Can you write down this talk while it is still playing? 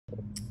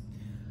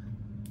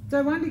So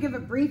I wanted to give a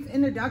brief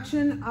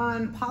introduction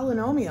on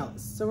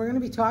polynomials. So we're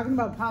going to be talking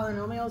about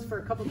polynomials for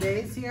a couple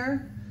days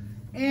here.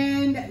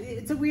 And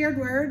it's a weird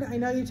word. I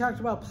know you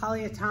talked about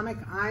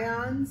polyatomic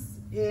ions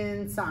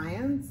in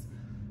science.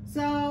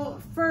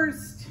 So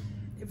first,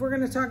 if we're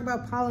going to talk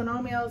about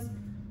polynomials,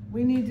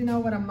 we need to know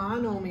what a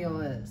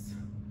monomial is.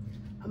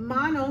 A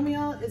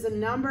monomial is a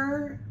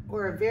number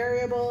or a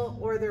variable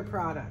or their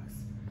products.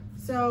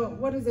 So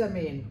what does that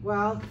mean?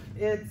 Well,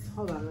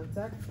 hold on one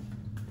sec.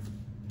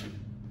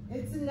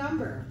 It's a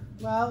number.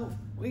 Well,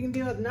 we can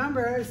deal with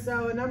numbers.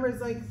 So a number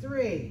is like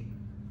 3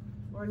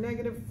 or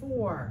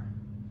 -4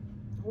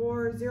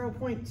 or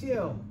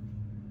 0.2,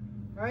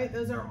 right?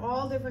 Those are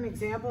all different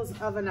examples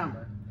of a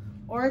number.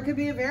 Or it could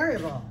be a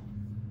variable,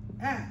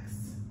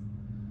 x.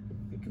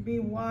 It could be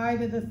y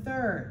to the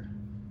third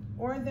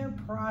or their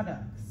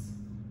products,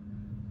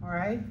 all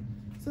right?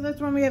 So that's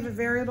when we have a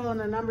variable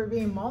and a number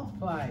being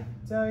multiplied.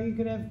 So you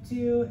could have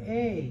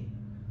 2a.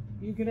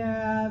 You could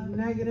have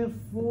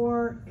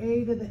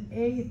 -4a to the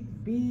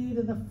 8th, b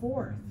to the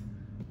 4th.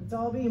 It's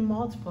all being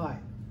multiplied.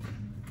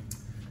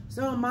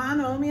 So a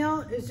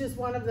monomial is just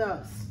one of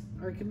those,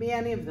 or it can be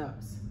any of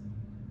those.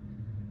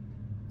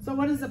 So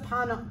what is a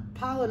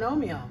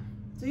polynomial?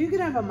 So you could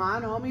have a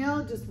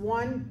monomial, just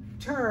one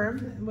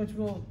term, which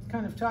we'll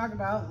kind of talk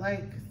about,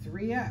 like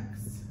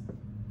 3x.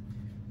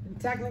 And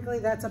technically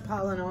that's a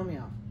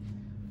polynomial.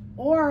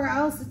 Or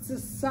else it's a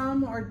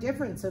sum or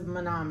difference of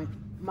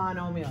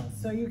monomials.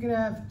 So you could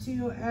have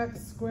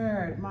 2x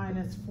squared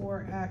minus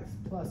 4x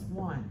plus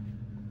 1.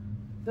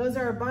 Those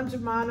are a bunch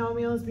of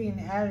monomials being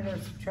added or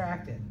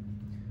subtracted.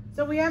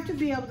 So we have to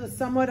be able to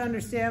somewhat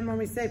understand when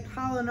we say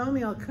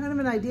polynomial, kind of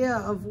an idea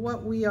of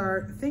what we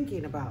are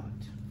thinking about,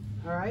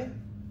 all right?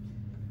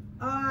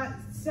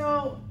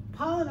 So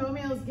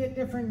polynomials get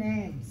different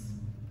names.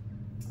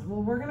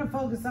 What we're gonna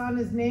focus on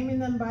is naming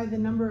them by the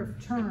number of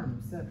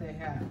terms that they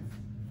have.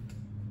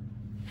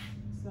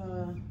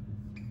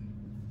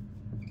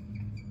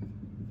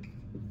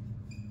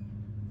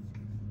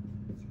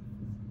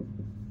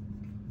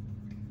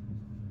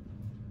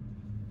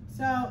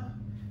 So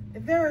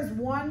if there is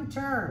one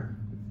term,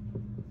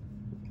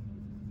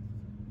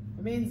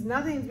 it means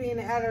nothing's being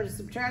added or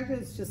subtracted.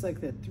 It's just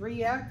like the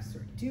 3x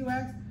or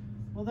 2x.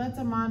 Well, that's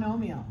a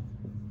monomial.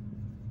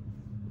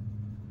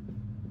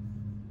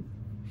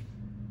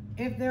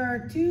 If there are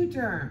two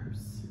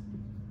terms,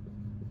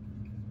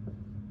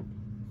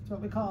 it's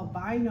what we call a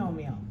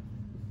binomial.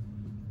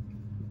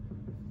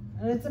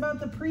 And it's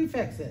about the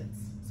prefixes.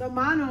 So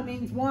mono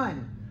means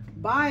one.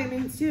 Bi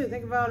means two.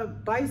 Think about a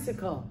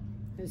bicycle.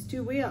 It has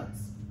 2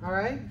 wheels, all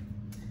right?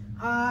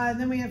 And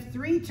then we have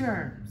 3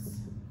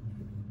 terms.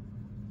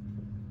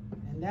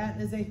 And that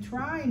is a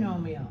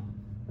trinomial.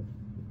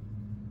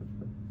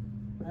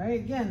 All right,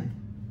 again,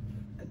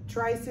 a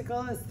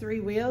tricycle has 3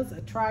 wheels.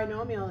 A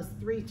trinomial is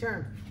 3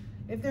 terms.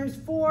 If there's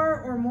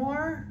 4 or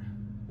more,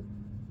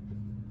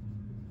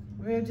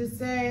 we would just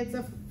say it's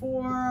a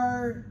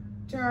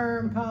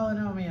 4-term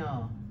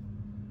polynomial.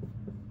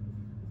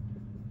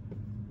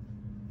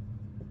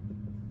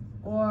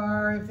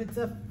 Or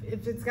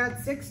if it's got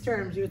 6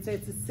 terms, you would say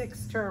it's a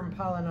 6-term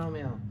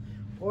polynomial.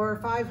 Or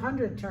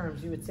 500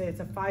 terms, you would say it's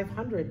a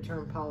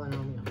 500-term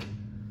polynomial.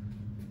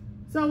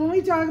 So when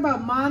we talk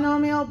about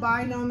monomial,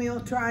 binomial,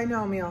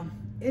 trinomial,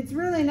 it's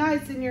really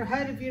nice in your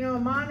head if you know a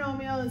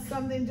monomial is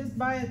something just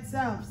by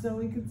itself. So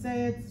we could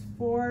say it's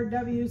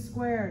 4w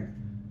squared.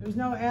 There's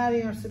no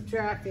adding or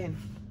subtracting.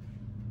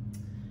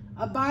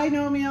 A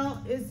binomial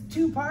is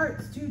 2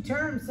 parts, 2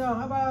 terms. So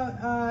how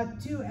about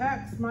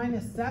 2x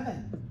minus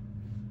 7?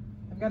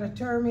 I've got a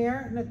term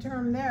here and a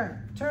term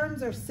there.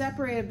 Terms are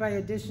separated by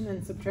addition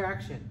and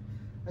subtraction.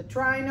 A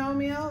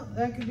trinomial,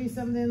 that could be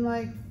something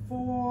like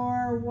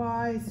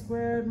 4y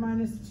squared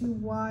minus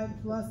 2y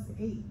plus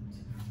 8.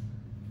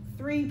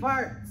 3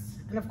 parts.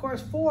 And of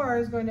course, 4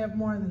 is going to have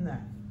more than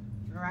that,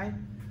 all right?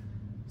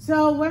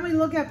 So when we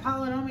look at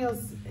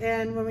polynomials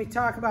and when we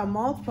talk about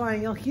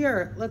multiplying, you'll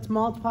hear, let's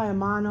multiply a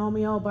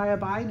monomial by a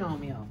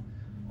binomial,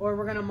 or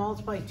we're gonna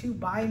multiply 2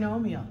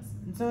 binomials.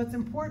 And so it's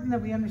important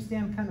that we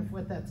understand kind of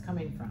what that's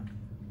coming from.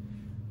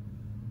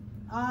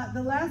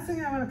 The last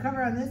thing I wanna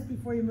cover on this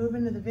before you move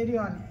into the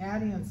video on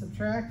adding and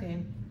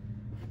subtracting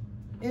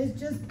is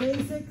just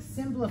basic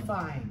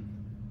simplifying.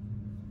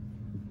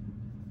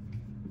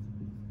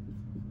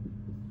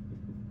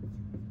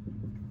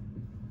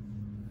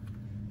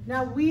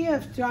 Now, we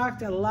have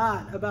talked a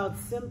lot about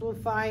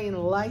simplifying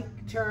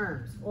like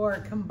terms or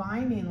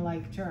combining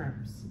like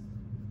terms.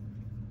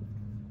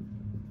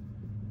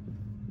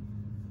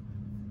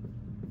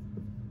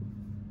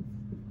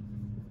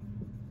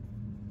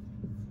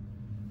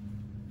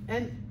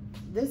 And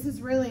this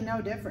is really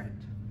no different.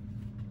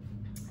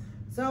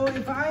 So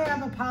if I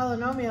have a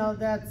polynomial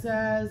that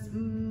says,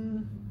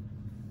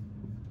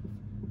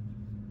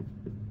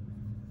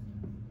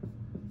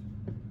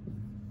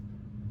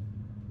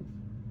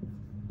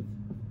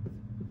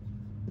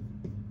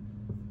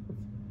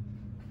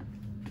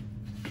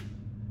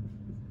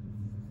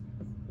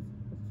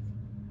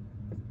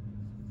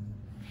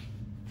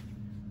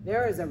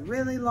 there is a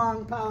really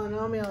long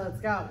polynomial. It's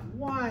got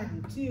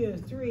 1,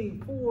 2,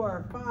 3,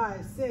 4,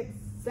 5, 6,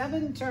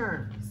 7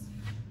 terms.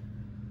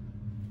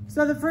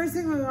 So the first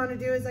thing we want to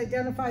do is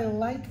identify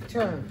like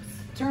terms.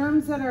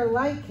 Terms that are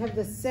like have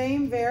the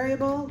same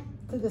variable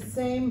to the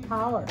same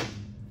power.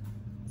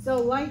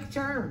 So like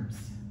terms.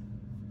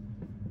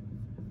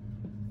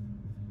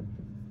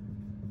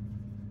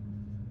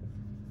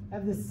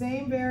 Have the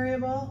same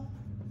variable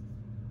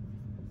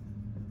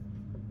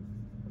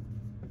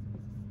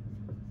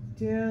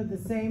to the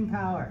same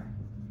power.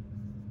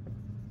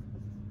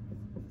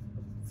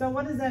 So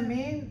what does that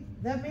mean?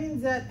 That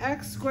means that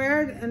x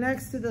squared and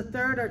x to the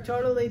third are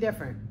totally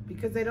different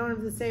because they don't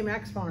have the same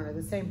exponent or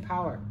the same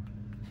power.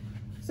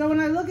 So when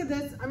I look at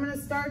this, I'm going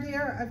to start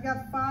here. I've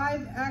got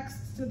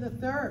 5x to the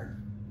third.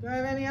 Do I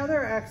have any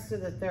other x to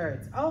the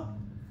thirds? Oh,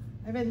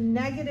 I have a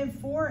negative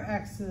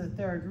 4x to the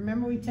third.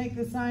 Remember, we take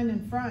the sign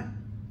in front.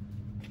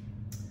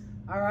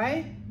 All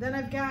right, then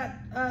I've got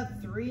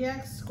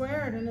 3x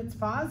squared and it's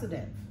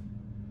positive.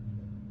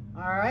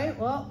 All right,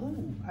 well,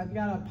 I've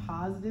got a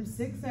positive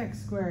 6x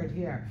squared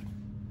here.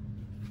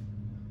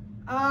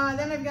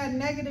 Then I've got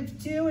negative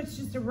 2. It's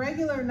just a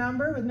regular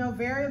number with no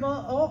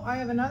variable. Oh, I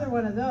have another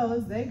one of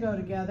those. They go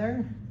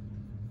together.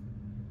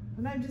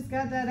 And I've just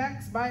got that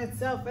x by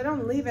itself. I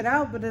don't leave it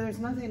out, but there's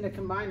nothing to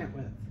combine it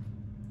with.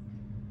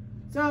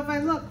 So if I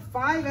look,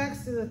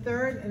 5x to the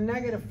third and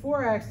negative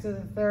 4x to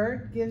the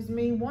third gives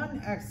me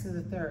 1x to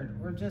the third,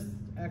 or just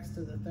x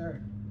to the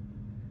third.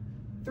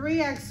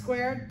 3x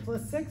squared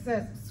plus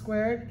 6x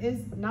squared is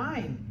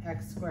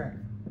 9x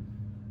squared.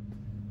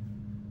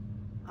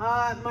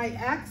 My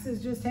x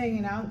is just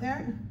hanging out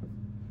there.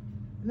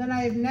 And then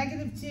I have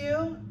negative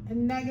 2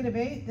 and negative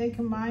 8. They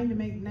combine to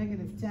make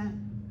negative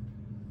 10.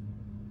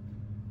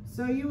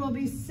 So you will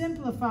be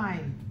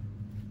simplifying.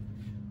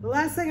 The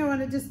last thing I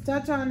want to just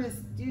touch on is,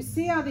 do you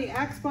see how the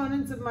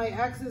exponents of my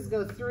x's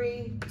go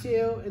 3,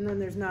 2, and then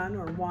there's none,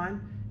 or 1,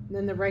 and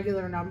then the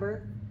regular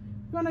number?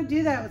 You want to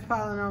do that with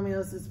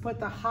polynomials is put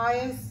the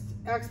highest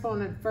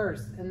exponent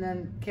first and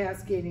then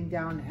cascading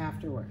down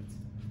afterwards.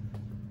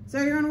 So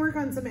you're going to work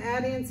on some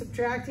adding and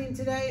subtracting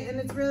today, and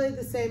it's really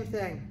the same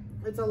thing.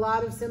 It's a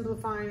lot of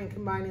simplifying and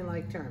combining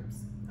like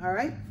terms. All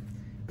right?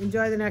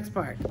 Enjoy the next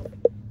part.